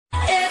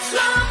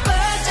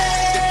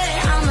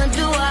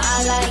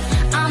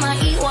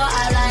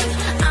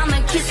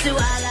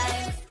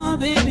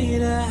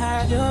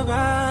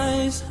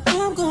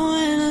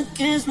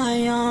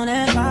my own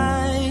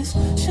advice.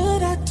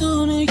 Should I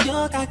do New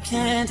York? I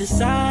can't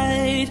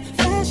decide.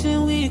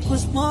 Fashion week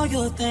was more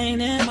your thing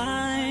than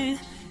mine.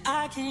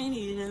 I can't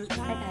even lie.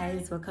 Hi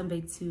guys, welcome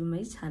back to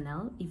my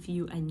channel. If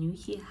you are new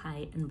here,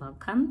 hi and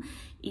welcome.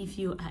 If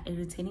you are a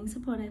returning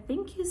supporter,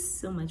 thank you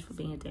so much for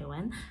being a day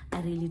one.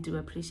 I really do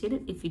appreciate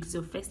it. If it is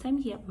your first time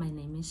here, my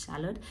name is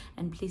Charlotte,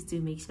 and please do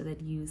make sure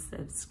that you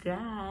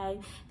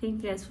subscribe.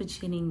 Thank you guys for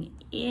tuning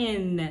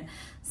in.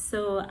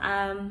 So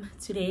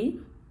today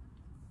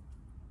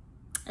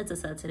it's a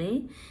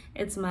Saturday.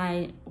 It's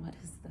my, what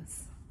is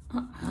this?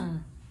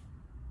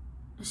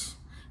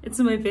 It's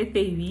my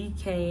birthday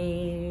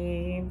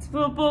weekend. I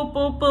don't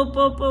want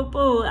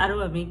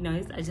to make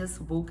noise. I just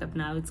woke up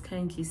now. It's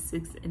currently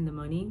 6 in the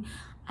morning.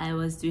 I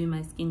was doing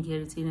my skincare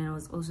routine, and I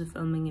was also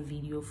filming a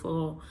video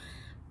for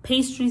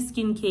pastry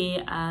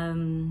skincare.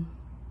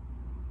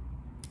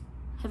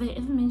 Have I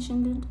ever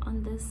mentioned it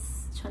on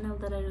this channel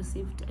that I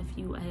received a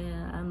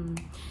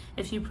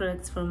few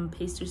products from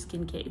pastry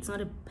skincare? It's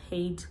not a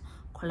paid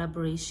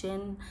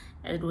collaboration.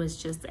 It was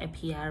just a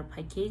PR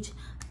package,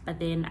 but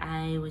then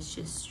I was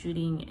just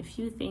shooting a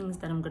few things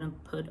that I'm gonna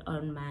put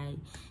on my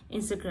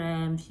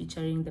Instagram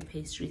featuring the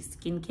pastry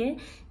skincare.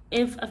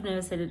 If I've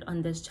never said it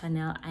on this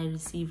channel, I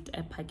received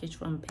a package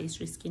from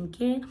pastry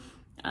skincare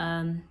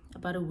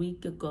about a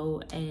week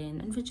ago,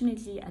 and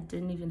unfortunately I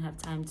didn't even have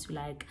time to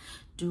like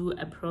do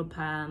a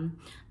proper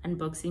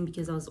unboxing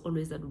because I was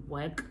always at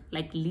work.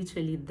 Like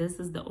literally this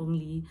is the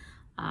only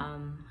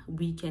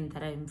weekend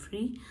that I'm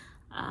free.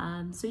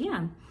 So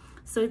yeah,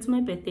 so it's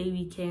my birthday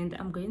weekend.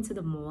 I'm going to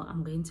the mall.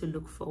 I'm going to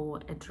look for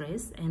a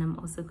dress, and I'm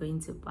also going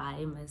to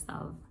buy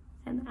myself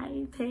an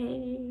iPad.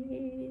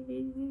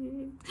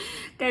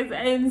 Guys,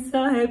 I am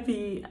so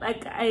happy.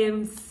 Like I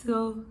am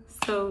so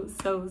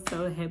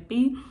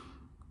happy.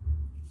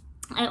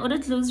 I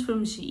ordered clothes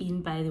from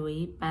Shein, by the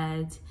way,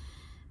 but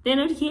they're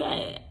not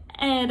here,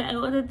 and I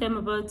ordered them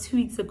about 2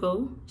 weeks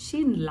ago.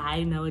 Shein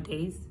lie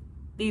nowadays.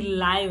 They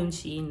lie on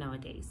Shein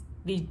nowadays.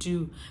 They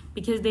do,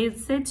 because they had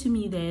said to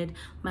me that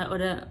my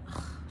order,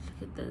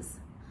 look at this,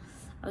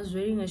 I was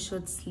wearing a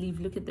short sleeve.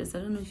 Look at this.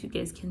 I don't know if you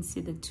guys can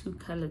see the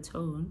 2-color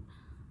tone.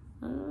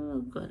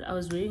 Oh god, I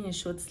was wearing a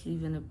short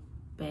sleeve and a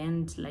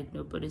band like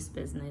nobody's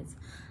business.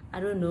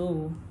 I don't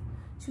know.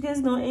 Do you guys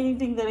know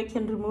anything that I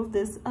can remove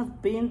this?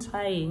 I've been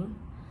trying.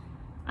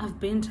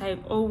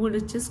 Or will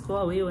it just go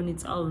away on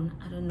its own?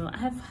 I don't know. I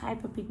have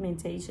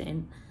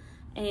hyperpigmentation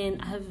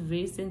and I have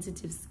very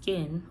sensitive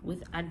skin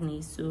with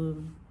acne,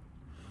 so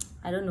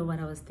I don't know what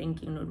I was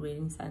thinking, not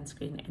wearing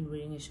sunscreen and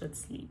wearing a short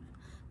sleeve.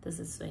 This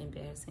is so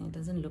embarrassing. It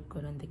doesn't look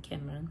good on the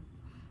camera.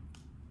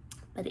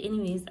 But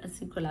anyways,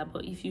 as a collab,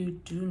 if you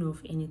do know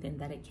of anything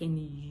that I can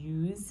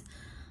use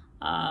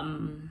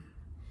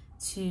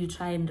to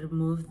try and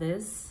remove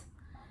this,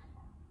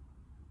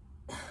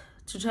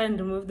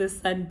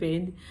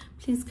 sunburn,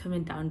 please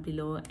comment down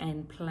below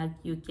and plug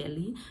your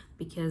girly,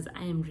 because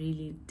I am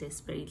really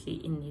desperately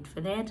in need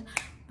for that.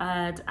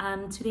 But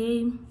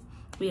today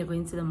we are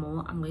going to the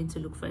mall. I'm going to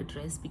look for a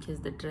dress, because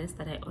the dress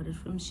that I ordered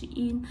from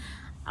Shein,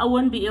 I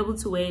won't be able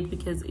to wear it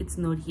because it's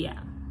not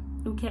here.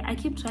 Okay, I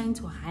keep trying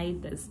to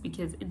hide this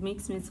because it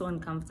makes me so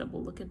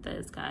uncomfortable. Look at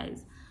this,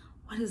 guys.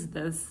 What is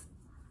this?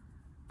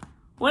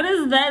 What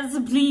is this,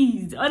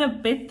 please? On a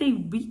birthday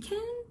weekend?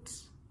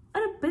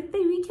 On a birthday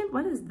weekend?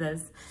 What is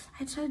this?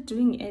 I tried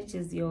doing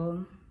edges,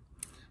 y'all,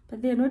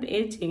 but they're not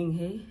edging,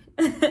 hey?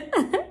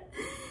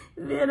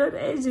 They're not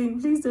edging.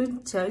 Please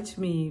don't judge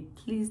me.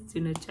 Please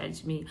do not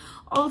judge me.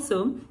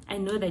 Also, I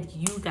know that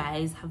you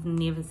guys have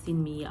never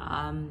seen me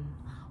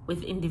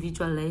with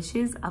individual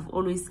lashes. I've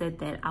always said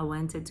that I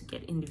wanted to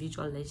get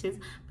individual lashes,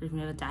 but I've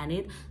never done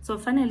it. So I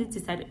finally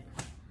decided.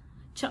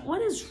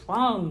 What is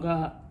wrong?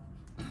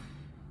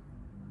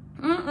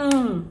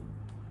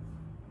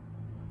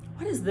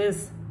 What is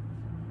this?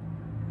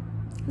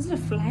 Is it a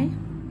fly?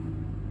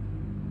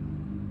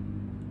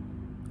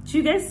 Do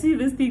you guys see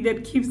this thing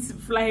that keeps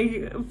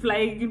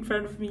flying in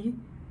front of me?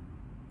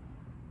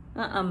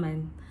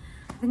 Man.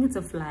 I think it's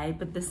a fly,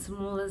 but the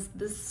smallest,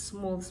 this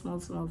small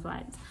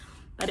flies.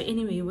 But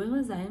anyway, where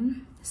was I?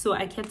 So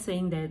I kept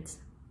saying that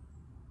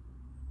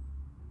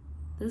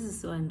this is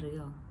so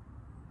unreal.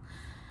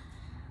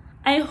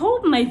 I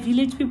hope my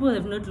village people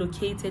have not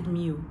located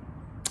me.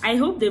 I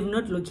hope they've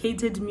not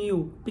located me,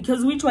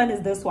 because which one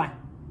is this one?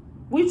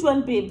 Which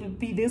one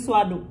be this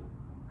one?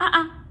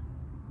 Ha!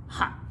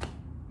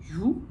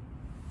 You?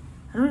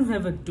 I don't even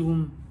have a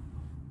doom.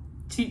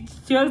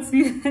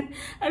 Chelsea,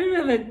 I don't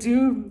have a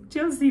doom.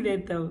 Chelsea,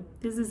 that though.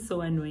 This is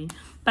so annoying.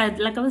 But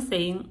like I was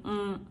saying,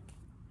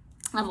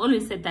 I've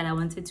always said that I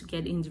wanted to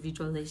get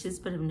individual lashes,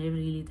 but I've never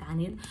really done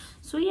it.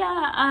 So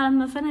yeah,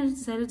 I finally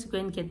decided to go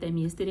and get them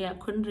yesterday. I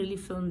couldn't really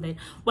film that.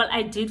 Well,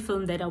 I did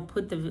film that. I'll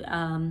put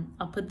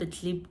the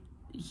clip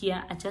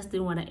here. I just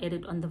didn't want to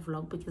edit on the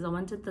vlog because I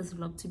wanted this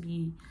vlog to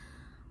be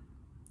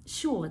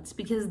short,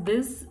 because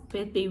this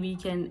birthday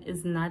weekend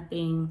is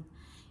nothing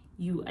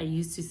you are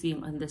used to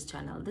seeing on this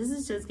channel. This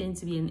is just going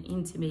to be an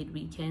intimate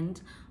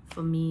weekend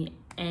for me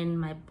and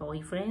my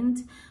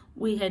boyfriend.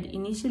 we had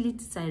initially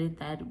decided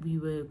that we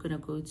were gonna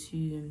go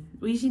to,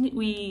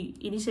 we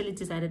initially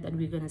decided that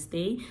we were gonna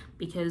stay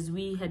because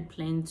we had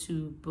planned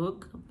to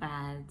book,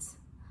 but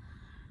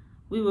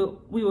we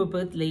were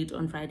both late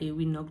on Friday.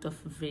 We knocked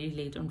off very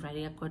late on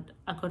Friday.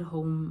 I got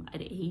home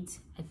at 8.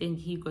 I think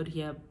he got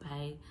here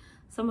by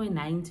somewhere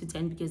 9 to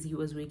 10 because he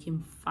was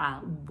working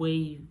far,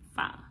 way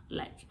far,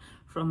 like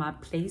from our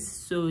place.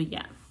 So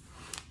yeah,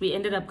 we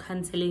ended up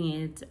canceling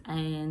it,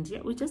 and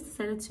yeah, we just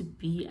decided to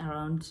be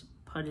around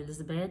Port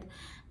Elizabeth,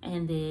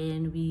 and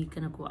then we're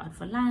gonna go out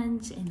for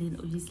lunch, and then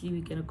obviously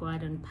we're gonna go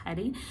out and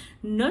party.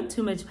 Not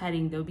too much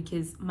partying though,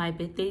 because my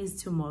birthday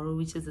is tomorrow,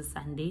 which is a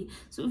Sunday,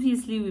 so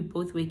obviously we're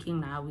both working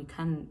now, we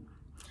can't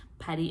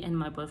party, and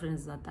my boyfriend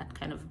is not that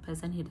kind of a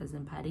person, he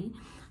doesn't party.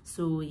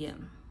 So yeah,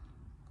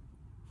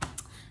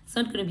 it's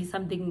not gonna be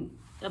something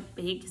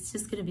big, it's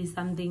just gonna be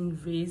something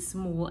very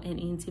small and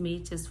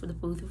intimate just for the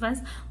both of us.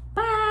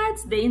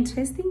 But the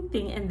interesting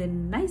thing and the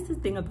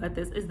nicest thing about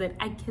this is that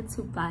I get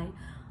to buy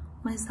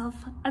myself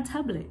a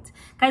tablet.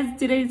 Guys,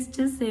 today it's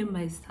just saying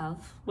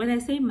myself. When I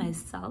say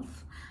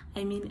myself,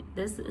 I mean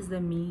this is the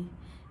me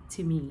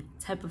to me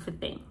type of a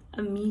thing,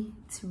 a me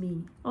to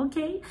me.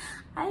 Okay,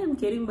 I am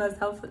getting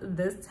myself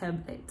this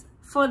tablet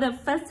for the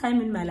first time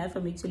in my life.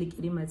 I'm actually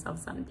getting myself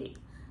something,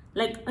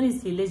 like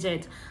honestly,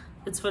 legit,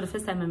 it's for the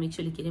first time I'm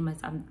actually getting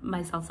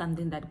myself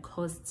something that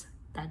costs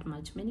that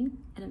much money,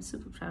 and I'm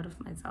super proud of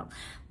myself.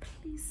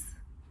 Please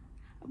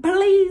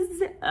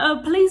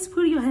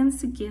put your hands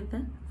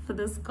together for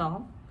this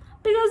girl,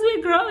 because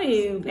we're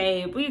growing,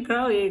 babe, we're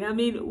growing. I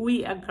mean,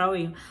 we are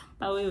growing.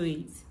 But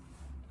wait,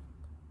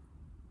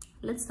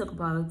 let's talk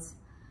about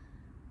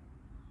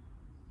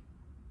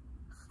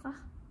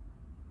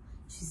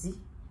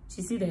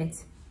you see that,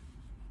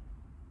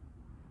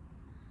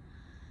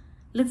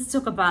 let's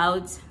talk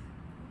about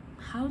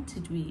how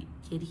did we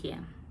get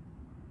here.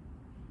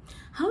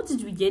 How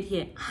did we get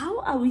here? How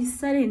are we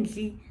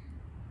suddenly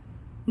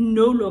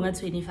no longer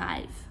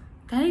 25?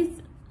 Guys,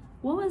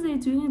 what was I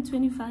doing at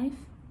 25?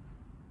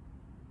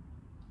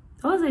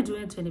 What was I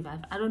doing at 25?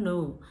 I don't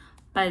know.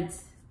 But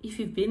if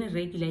you've been a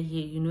regular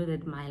here, you know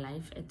that my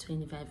life at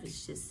 25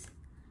 is just...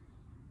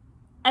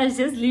 I was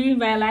just living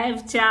my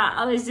life, child.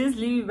 I was just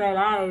living my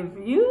life.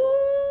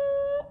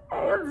 I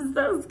am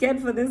so scared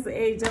for this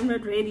age. I'm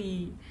not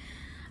ready.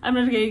 I'm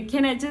not ready.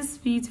 Can I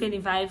just be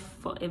 25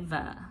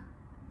 forever?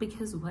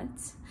 Because what?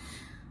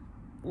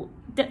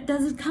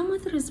 Does it come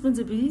with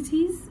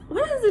responsibilities?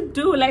 What does it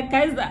do? Like,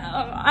 guys,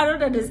 I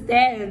don't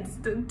understand.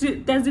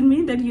 Does it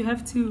mean that you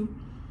have to,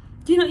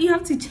 you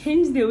have to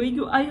change the way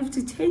you are, you have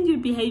to change your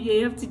behavior,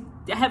 you have to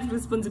have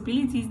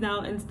responsibilities now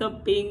and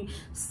stop being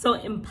so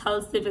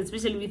impulsive,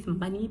 especially with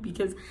money?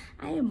 Because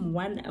I am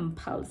one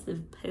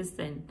impulsive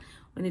person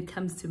when it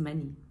comes to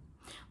money.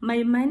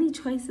 My money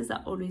choices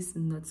are always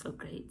not so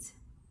great.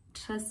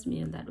 Trust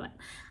me on that one.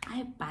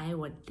 I buy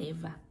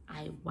whatever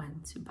I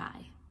want to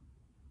buy.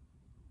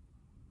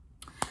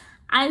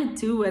 I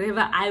do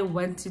whatever I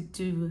want to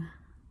do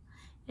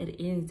at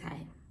any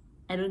time.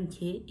 I don't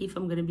care if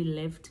I'm gonna be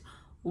left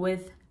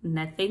with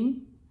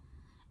nothing.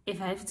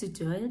 If I have to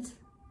do it,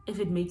 if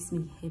it makes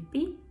me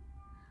happy,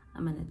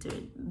 I'm gonna do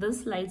it.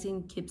 This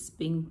lighting keeps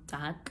being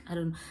dark. I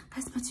don't know,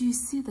 guys, but you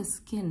see the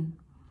skin.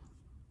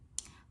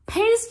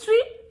 Pastry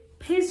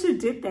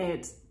did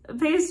that.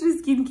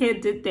 Pastry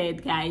skincare did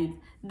that, guys.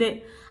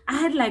 I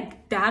had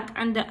like dark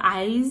under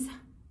eyes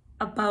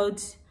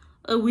about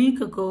a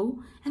week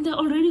ago, and they're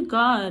already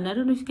gone. I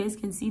don't know if you guys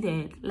can see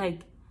that.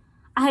 Like,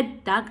 I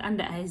had dark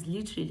under eyes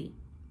literally,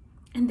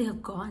 and they're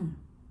gone.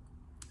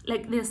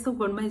 Like, they're so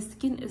gone. My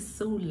skin is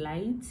so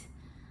light,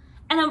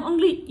 and I'm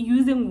only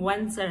using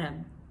one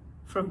serum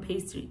from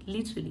Pastry,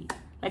 literally.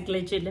 Like,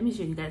 legit. Let me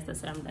show you guys the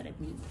serum that I'm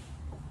using.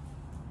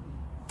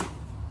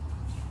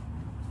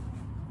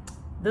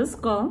 This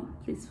girl,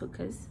 please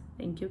focus.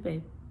 Thank you,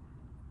 babe.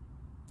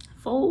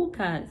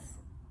 Focus.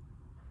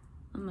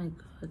 Oh my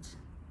god,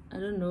 I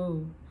don't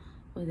know.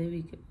 Oh, there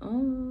we go.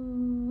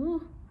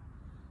 Oh,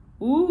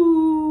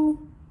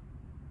 ooh.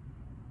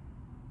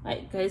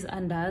 Right, guys,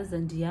 andazi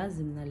and diyazi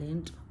mina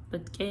lento,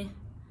 but okay,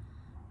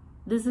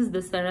 this is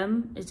the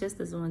serum. It just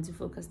doesn't want to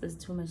focus. There's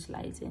too much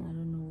lighting. I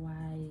don't know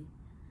why.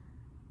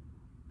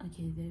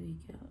 Okay, there we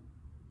go.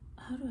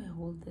 How do I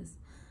hold this?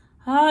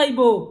 Hi,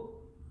 Bo.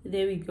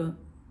 There we go.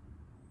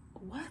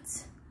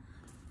 What?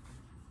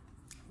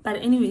 But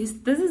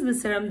anyways, this is the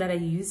serum that I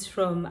use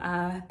from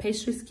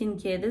Pastry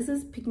Skincare. This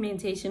is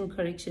Pigmentation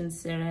Correction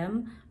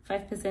Serum,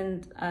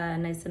 5%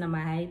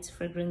 niacinamide,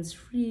 fragrance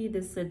free.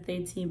 This is a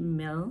 30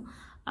 ml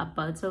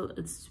bottle.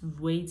 It's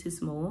way too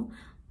small,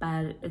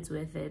 but it's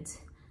worth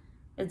it.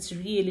 It's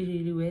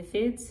really worth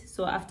it.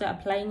 So after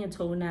applying a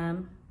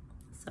toner,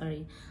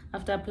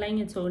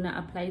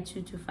 apply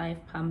 2 to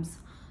 5 pumps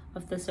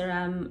of the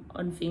serum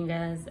on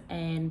fingers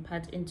and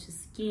pat into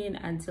skin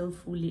until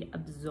fully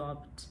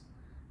absorbed.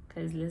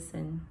 Guys,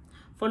 listen,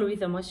 follow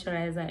with a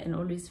moisturizer and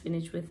always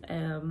finish with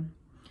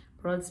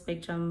broad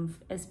spectrum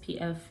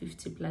SPF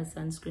 50+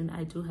 sunscreen.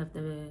 I do have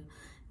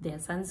their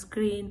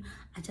sunscreen.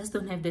 I just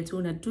don't have the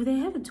toner. Do they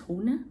have a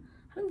toner?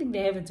 I don't think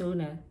they have a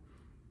toner.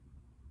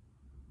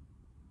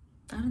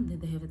 I don't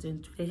think they have it.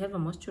 Do they have a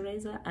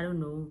moisturizer? I don't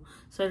know.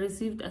 So I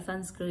received a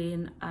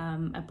sunscreen,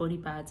 a body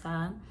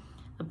butter,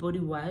 a body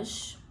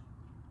wash,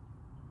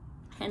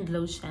 hand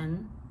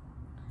lotion,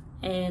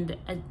 and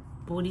a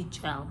body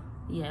gel.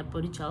 Yeah,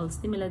 body gel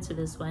similar to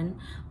this one,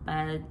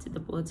 but the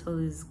bottle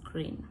is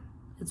green.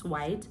 It's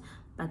white,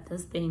 but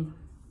this thing,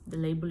 the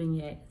labeling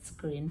here, it's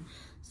green.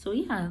 So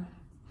yeah,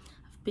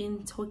 I've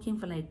been talking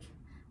for like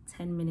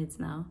 10 minutes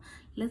now.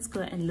 Let's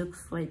go and look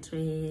for a dress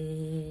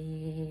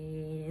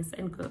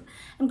and go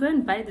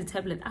and buy the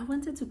tablet. I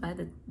wanted to buy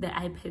the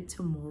iPad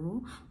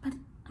tomorrow, but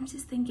I'm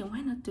just thinking, why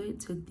not do it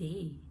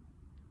today?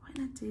 Why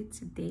not do it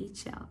today,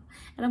 child?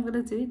 And I'm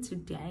gonna do it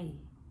today,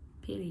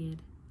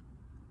 period.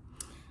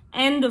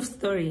 End of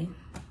story.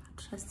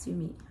 Trust you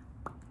me.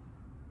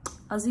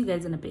 I'll see you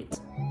guys in a bit.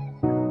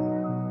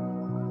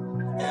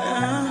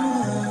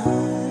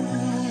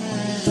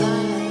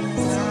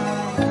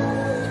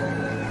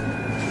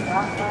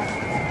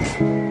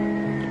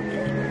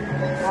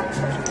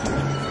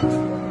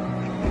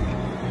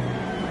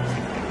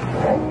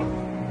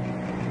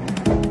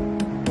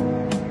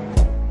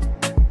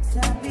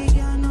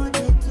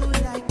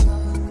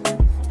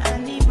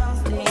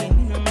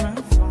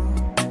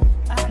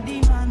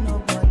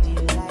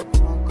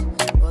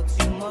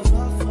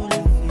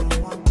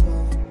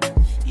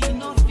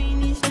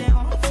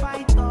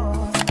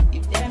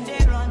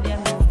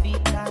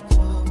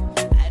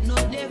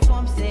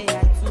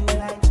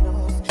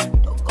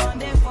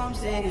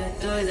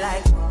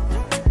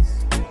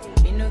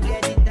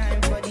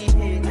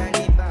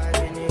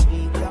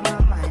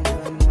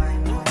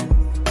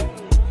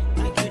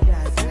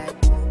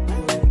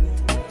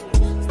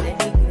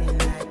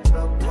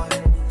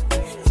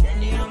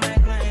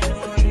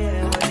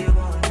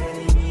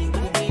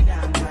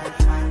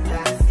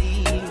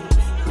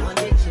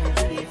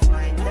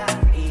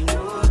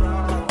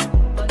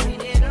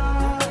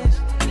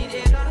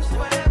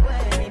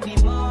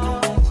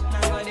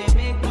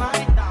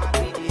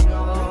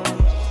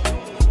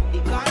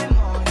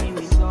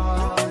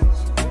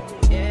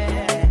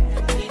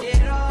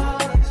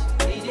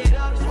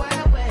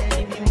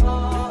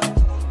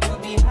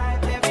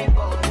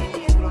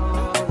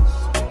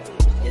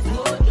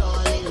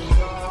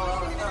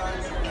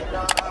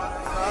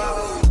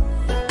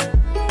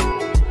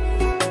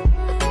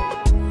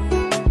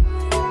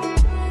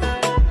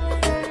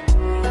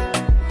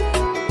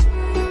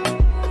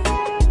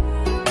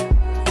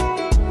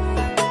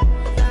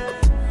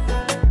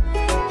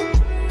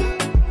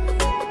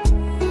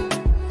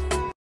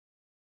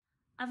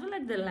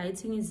 The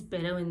lighting is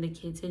better when the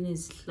curtain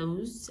is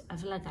closed. I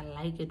feel like I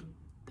like it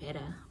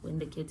better when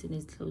the curtain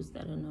is closed.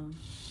 I don't know.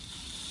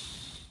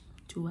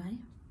 Do I?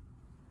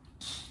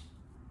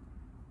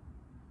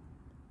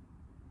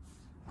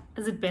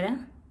 Is it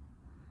better?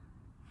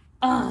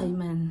 Oh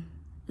man,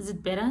 is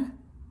it better?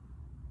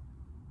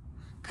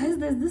 Guys,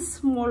 there's this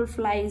small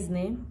flies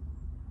name.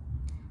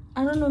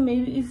 I don't know,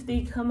 maybe if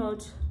they come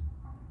out,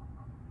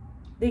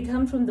 they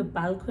come from the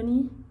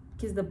balcony,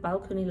 because the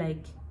balcony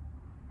like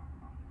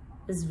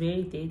is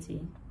very dirty.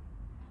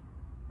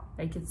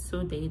 Like it's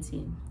so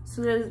dirty.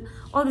 So there's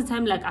all the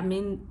time like I'm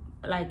in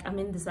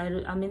this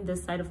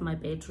side of my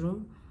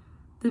bedroom.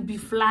 There'll be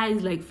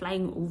flies like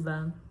flying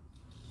over,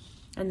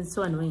 and it's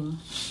so annoying.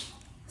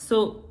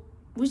 So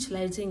which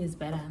lighting is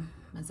better?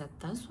 Is that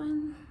this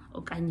one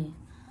or Kanye?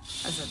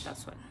 Is that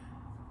this one?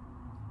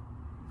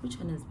 Which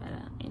one is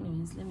better?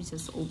 Anyways, let me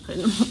just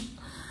open. I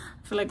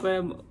feel like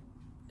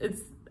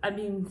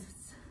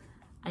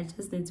I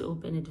just need to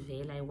open it.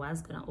 I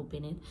was gonna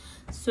open it.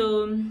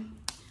 So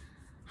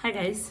hi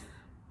guys,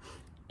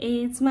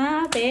 it's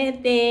my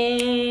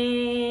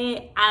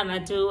birthday. I'ma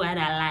do what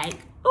I like.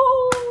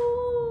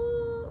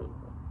 Ooh,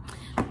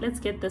 let's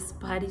get this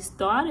party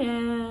started.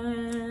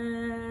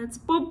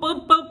 Boo,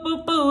 boo, boo,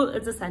 boo, boo.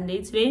 It's a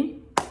Sunday today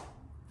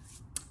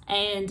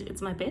and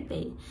it's my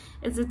birthday.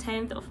 It's the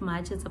 10th of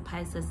March. It's a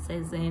Pisces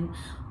season.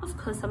 Of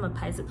course I'm a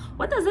Pisces.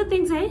 What does that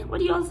thing say? What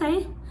do you all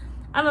say?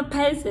 I'm a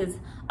Pisces.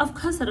 Of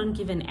course I don't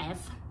give an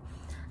F.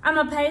 I'm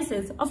a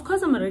Pisces. Of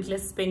course I'm a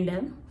reckless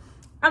spender.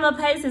 I'm a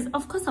Pisces.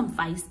 Of course I'm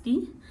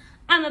feisty.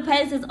 I'm a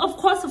Pisces. Of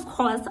course.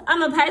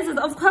 I'm a Pisces.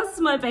 Of course it's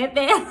my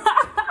birthday.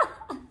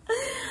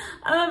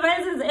 I'm a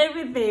Pisces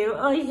everything.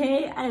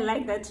 Okay, I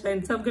like that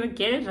trend. So I'm going to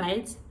get it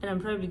right. And I'm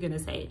probably going to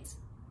say it.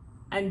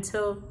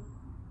 Until,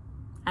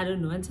 I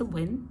don't know, until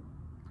when?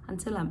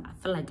 Until I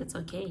feel like it's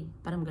okay.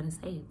 But I'm going to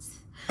say it.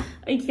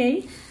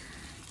 Okay.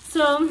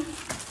 So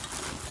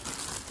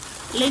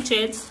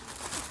legit,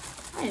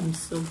 I am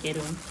so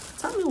ghetto.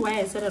 Tell me why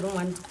I said I don't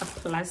want a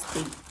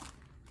plastic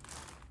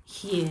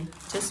here,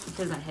 just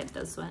because I had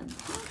this one.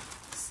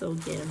 So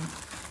ghetto.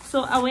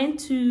 So I went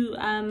to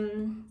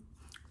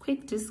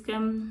quick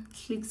discount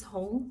clicks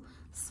haul,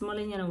 small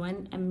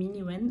one, a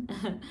mini one.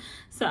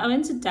 So I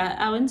went to Dove.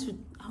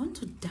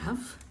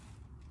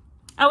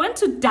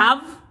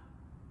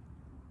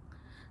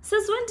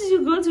 Sis, when did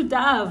you go to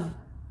Dove?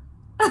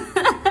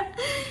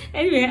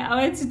 Anyway, I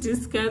went to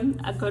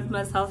discount. I got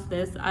myself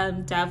this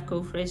Dove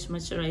Go Fresh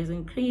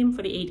moisturizing cream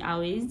for the 8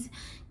 hours,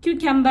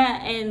 cucumber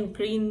and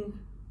green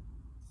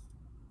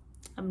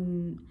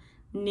I'm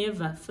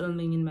never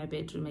filming in my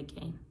bedroom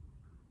again.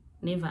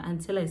 Never,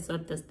 until I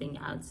sort this thing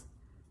out.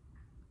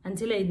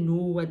 Until I know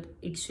what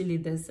actually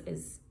this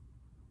is.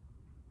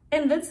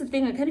 And that's the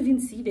thing, I can't even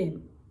see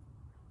them.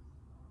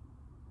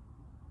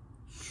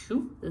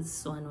 Shoo, that's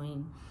so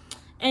annoying.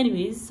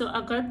 Anyways, so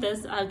I got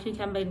this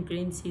cucumber and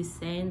green tea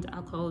scent,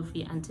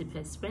 alcohol-free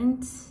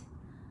antiperspirant.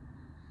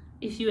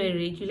 If you are a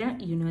regular,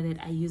 you know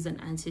that I use an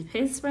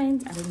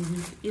antiperspirant. I don't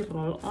use it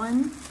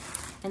roll-on.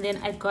 And then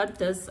I got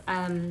this,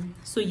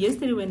 so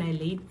yesterday when I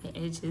laid my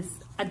edges,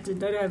 I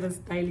did not have a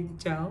styling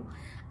gel.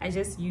 I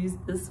just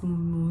used this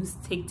mousse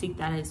tactic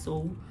that I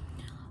saw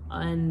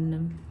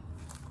on.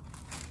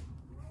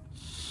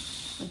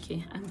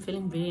 Okay, I'm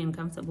feeling very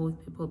uncomfortable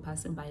with people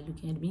passing by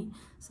looking at me,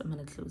 so I'm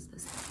gonna close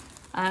this.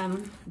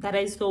 That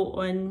I saw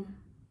on.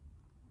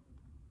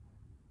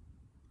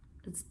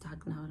 It's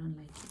dark now, I don't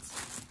like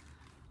it.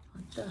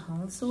 What the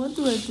hell? So what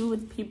do I do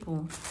with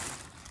people?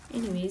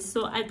 Anyway,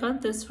 so I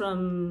got this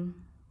from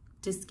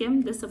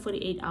Discam. This is a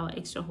 48-hour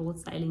extra hold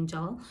styling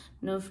gel,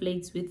 no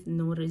flakes with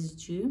no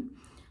residue,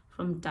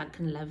 from Dark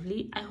and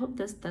Lovely. I hope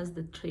this does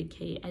the trick.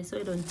 Hey, I saw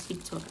it on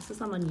TikTok. I saw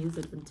someone use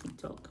it on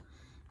TikTok.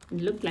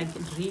 It looked like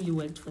it really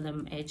worked for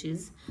them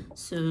edges,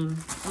 so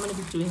I'm gonna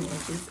be doing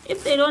edges.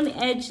 If they don't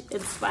edge,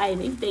 it's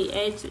fine. If they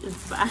edge, it's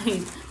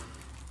fine.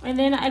 And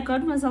then I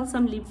got myself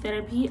some lip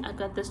therapy. I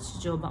got this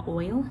jojoba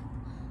oil,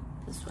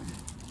 this one.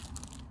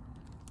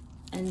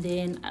 And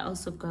then I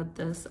also got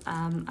this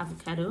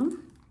avocado.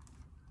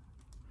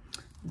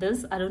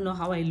 This, I don't know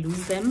how I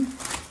lose them,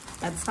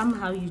 but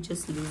somehow you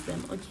just lose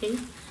them, okay?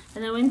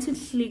 And I went to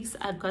Clicks.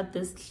 I got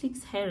this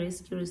Clicks Hair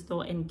Rescue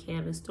Restore and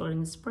Care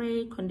Restoring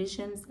Spray,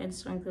 conditions and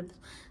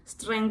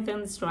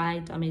strengthens dry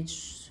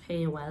damaged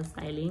hair while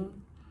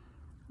styling.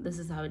 This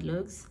is how it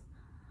looks.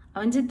 I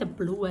wanted the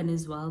blue one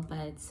as well,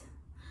 but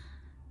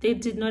they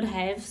did not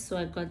have, so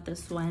I got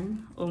this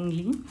one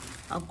only.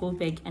 I'll go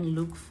back and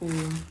look for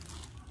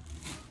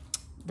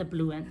the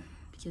blue one,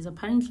 because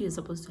apparently you're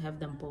supposed to have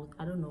them both.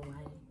 I don't know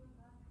why,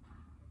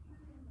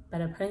 but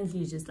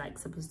apparently you're just like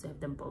supposed to have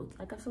them both.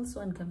 Like, I feel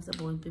so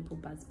uncomfortable when people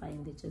pass by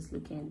and they're just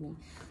looking at me.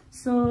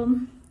 So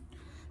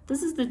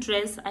this is the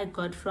dress I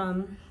got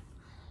from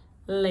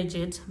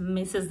Legit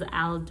Mrs.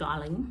 L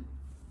Darling.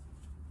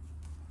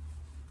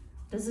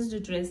 This is the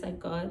dress I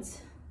got.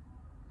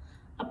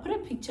 I put a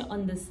picture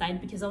on the side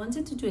because I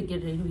wanted to do a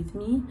get ready with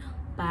me,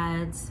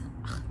 but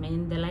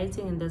man, the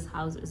lighting in this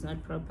house is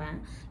not proper.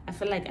 I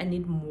feel like I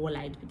need more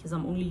light because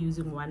I'm only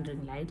using one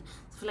ring light.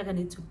 So I feel like I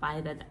need to buy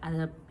that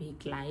other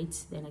big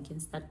light, then I can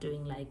start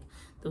doing like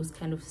those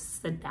kind of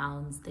sit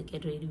downs, the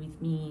get ready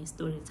with me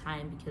story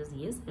time, because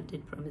yes, I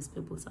did promise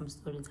people some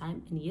story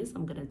time, and yes,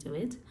 I'm gonna do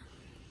it.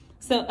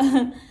 So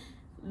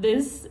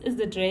this is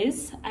the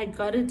dress. I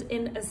got it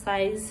in a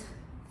size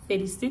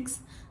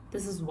 36.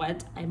 This is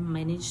what I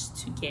managed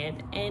to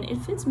get, and it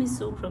fits me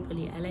so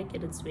properly. I like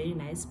it. It's very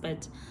nice,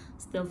 but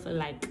still feel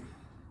like it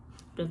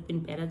would have been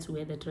better to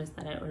wear the dress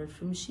that I ordered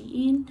from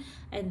Shein.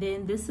 And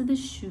then this are the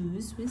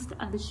shoes. Where's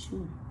the other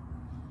shoe?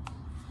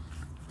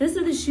 These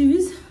are the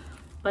shoes.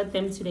 Bought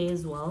them today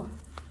as well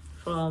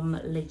from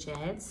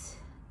Legit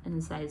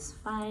in size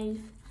 5.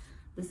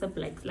 This is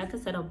like I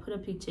said, I'll put a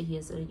picture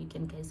here so that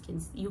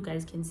you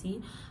guys can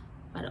see,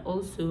 but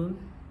also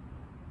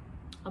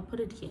I'll put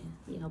it here.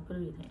 Yeah, I'll put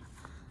it here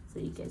so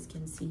you guys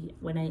can see.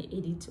 When I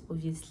edit,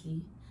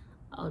 obviously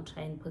I'll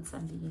try and put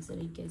something here so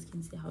that you guys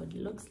can see how it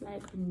looks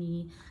like on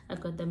me. I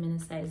got them in a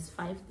size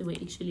 5. They were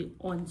actually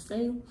on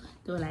sale.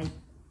 They were like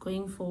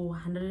going for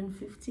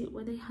 150.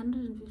 Were they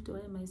 150? Why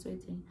am I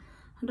sweating?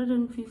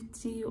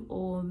 150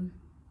 or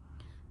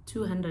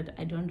 200,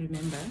 I don't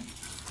remember.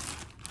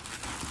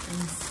 Let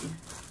me see.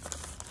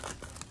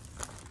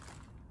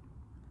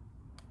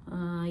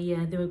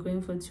 Yeah, they were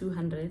going for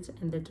 200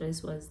 and the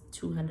dress was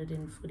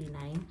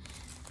 249,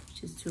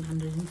 which is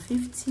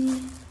 250.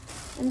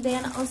 And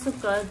then I also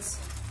got,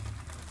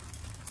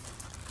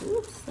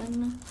 oops,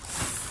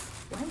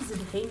 why is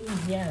it hanging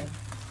here?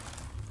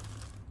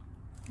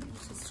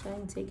 Let's just try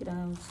and take it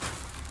out.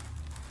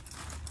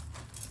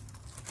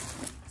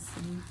 Let's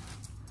see.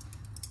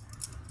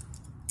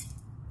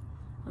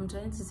 I'm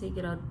trying to take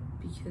it out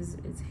because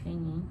it's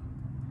hanging.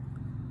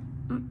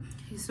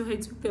 So I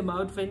took them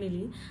out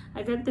finally.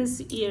 I got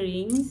these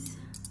earrings.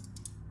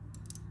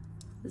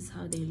 This is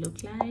how they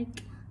look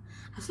like.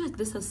 I feel like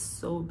this is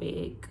so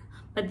big,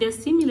 but they're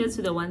similar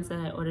to the ones that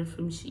I ordered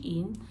from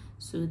Shein,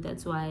 so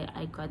that's why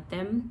I got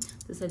them.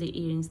 These are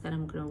the earrings that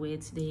I'm gonna wear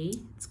today.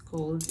 It's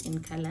gold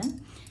in color,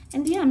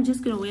 and yeah, I'm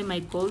just gonna wear my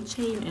gold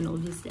chain, and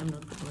obviously I'm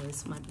not gonna wear a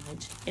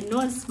smartwatch. And no,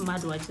 a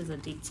smartwatch is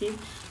addictive.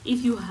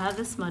 If you have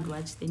a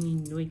smartwatch, then you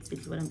know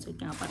exactly what I'm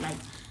talking about. Like,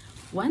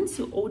 once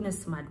you own a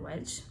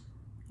smartwatch,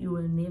 you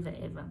will never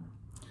ever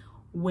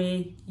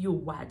wear your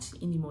watch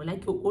anymore.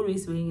 Like, you're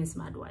always wearing a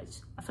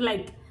smartwatch. I feel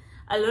like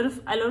a lot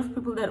of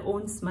people that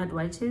own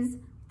smartwatches,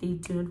 they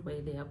do not wear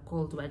their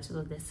gold watches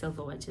or their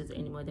silver watches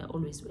anymore. They're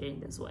always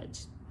wearing this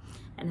watch,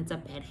 and it's a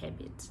bad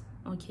habit.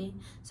 Okay,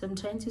 so I'm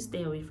trying to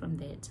stay away from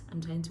that. I'm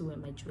trying to wear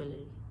my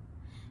jewelry,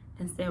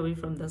 and stay away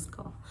from this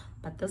girl.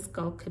 But this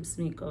girl keeps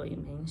me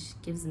going, man. She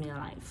gives me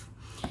life.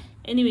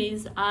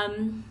 Anyways,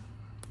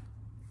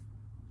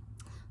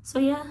 so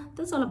yeah,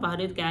 that's all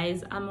about it,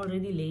 guys. I'm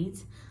already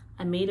late.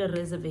 I made a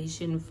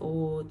reservation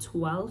for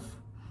 12.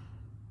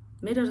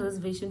 Made a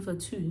reservation for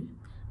 2,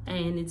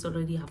 and it's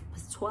already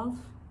 12:30.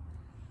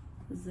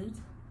 Is it?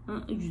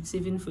 It's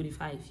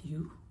 7:45.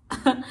 You.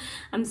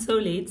 I'm so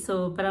late.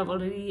 So, but I've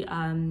already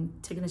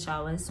taken a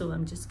shower. So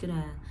I'm just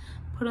gonna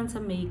put on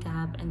some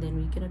makeup, and then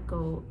we're gonna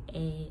go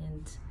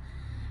and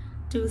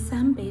do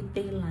some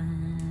birthday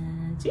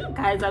lunch. You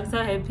guys, I'm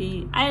so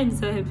happy. I am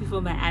so happy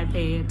for my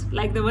iPad.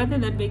 Like, the one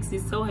thing that makes me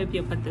so happy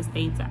about this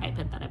day is the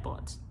iPad that I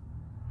bought.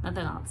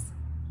 Nothing else.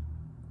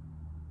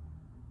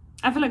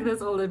 I feel like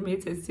that's all that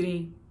matters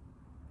today.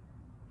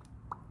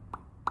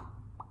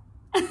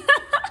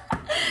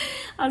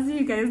 I'll see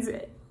you guys.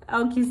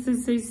 I'll kiss you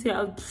so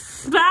soon.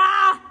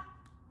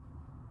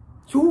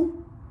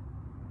 You.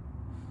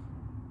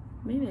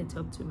 Maybe I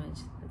talk too much.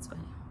 That's why.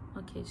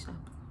 Okay,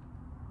 sharp.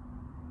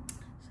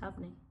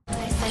 Sharpening.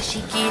 They say she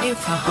get it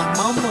from her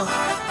mama.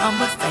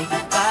 I'ma say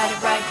you got it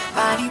right.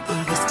 Body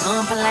builders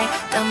come polite.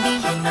 Don't be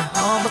in the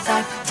humble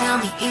type. Tell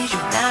me, is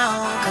you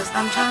down? Cause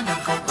I'm trying to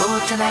go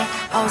up tonight.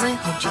 I was in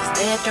hope she's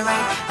there to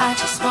right. I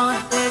just wanna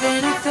live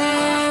in a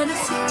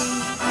fantasy.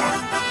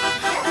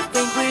 I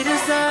think we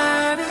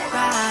deserve it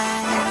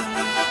right.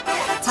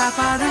 Top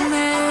of the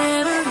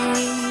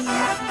memories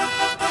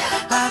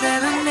I've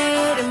ever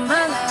made in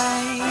my life.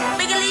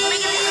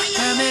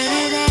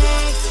 Permanent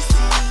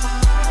ecstasy.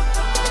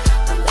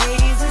 The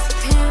ladies is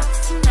pimps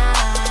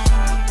tonight.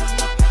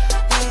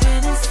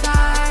 Living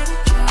inside a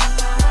dream.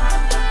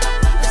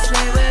 Let's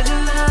play where the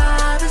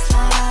love is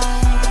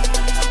like.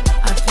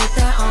 I put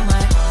that on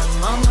my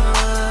mama,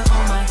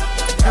 on my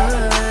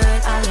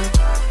hood. I look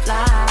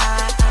fly,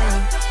 I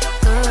look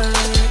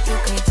good. You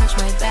can't touch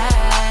my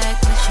back,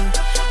 but you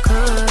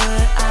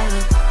could. I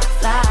look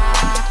fly,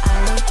 I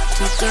look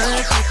too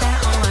good. Put that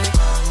on my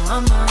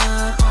mama,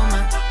 on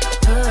my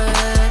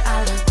hood. I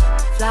look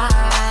fly,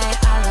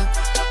 I look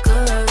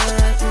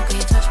good. You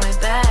can't touch my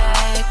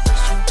back, but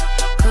you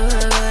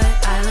could.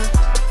 I look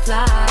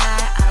fly,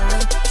 I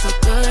look too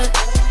good.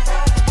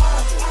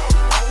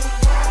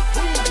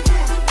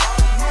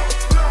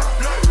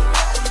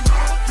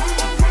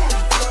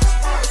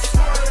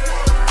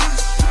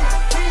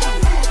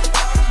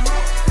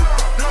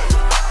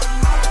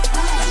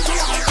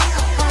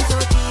 I'm so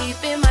deep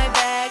in my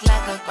bag,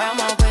 like a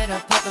grandma with a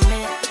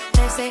peppermint.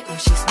 They say, oh,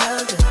 she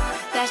smells good.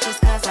 That's just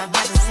cause I'm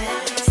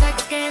hesitant. Sex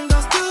game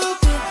goes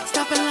stupid,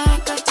 stopping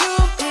like a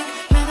toothpick.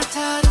 Man, I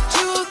tell the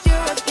truth,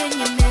 your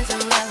opinion is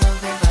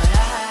irrelevant. But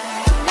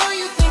I know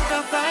you think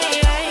I'm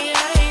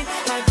right.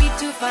 Might be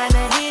too fine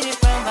to hit it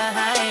from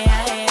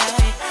behind.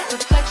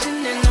 Reflection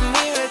in the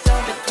mirror,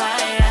 don't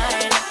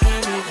decline. I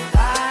can't even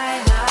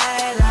lie.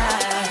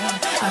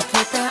 I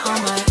put that on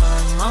my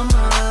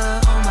mama,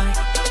 on my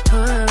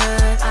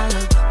hood. I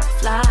look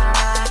fly,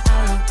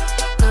 I look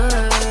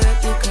good.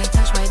 You can't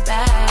touch my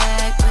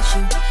back, but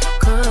you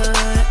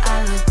could. I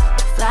look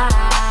fly,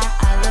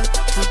 I look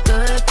too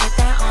good. Put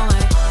that on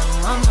my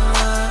mama,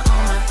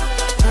 on my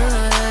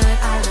hood.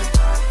 I look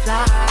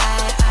fly,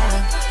 I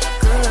look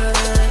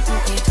good. You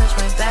can't touch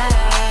my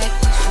back,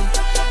 but you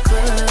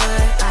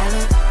could. I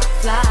look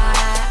fly,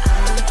 I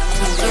look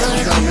too good.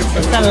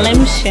 It's a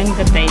lamb shank,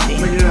 baby.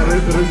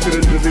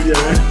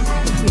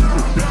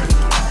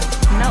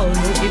 No,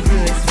 if you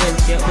respect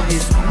your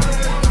obvious.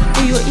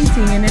 You're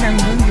eating and then I'm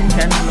going to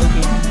done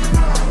vlogging.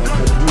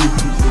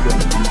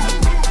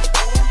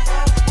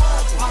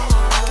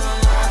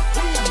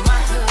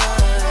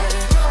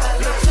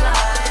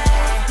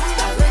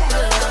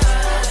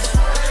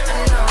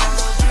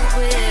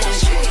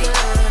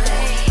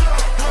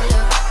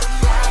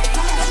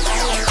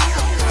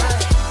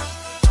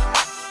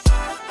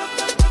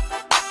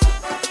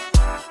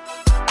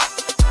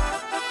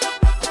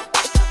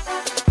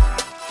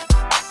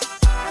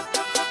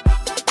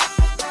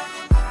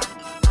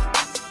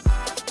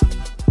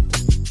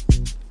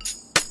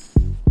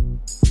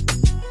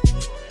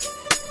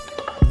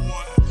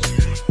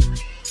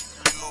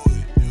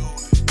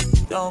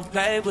 Don't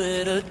play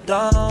with her,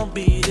 don't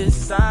be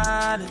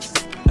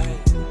dishonest. Ay.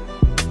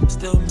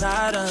 Still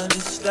not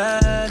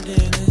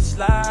understanding its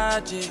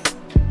logic.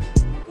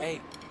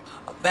 Hey,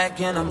 I'm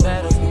back and I'm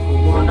better.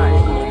 Well,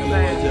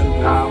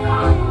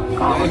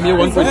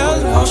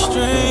 no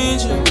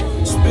stranger,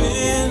 it's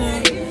been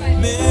a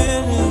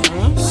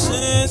minute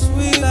since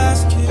we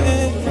last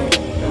kicked.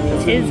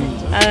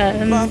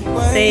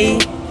 Say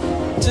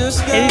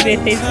happy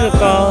birthday to the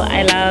girl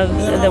I love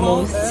the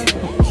most.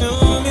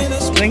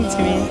 Drink to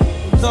me.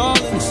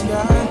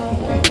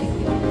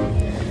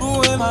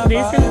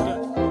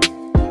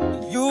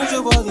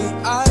 Usually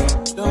I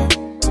don't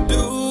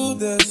do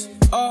this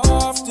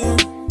often,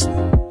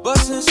 but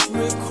since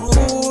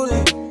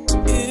recruiting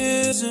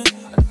isn't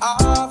an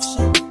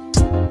option,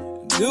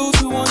 due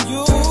to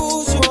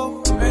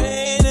unusual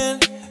rain and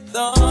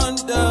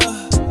thunder,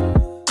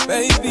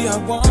 baby, I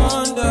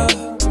wonder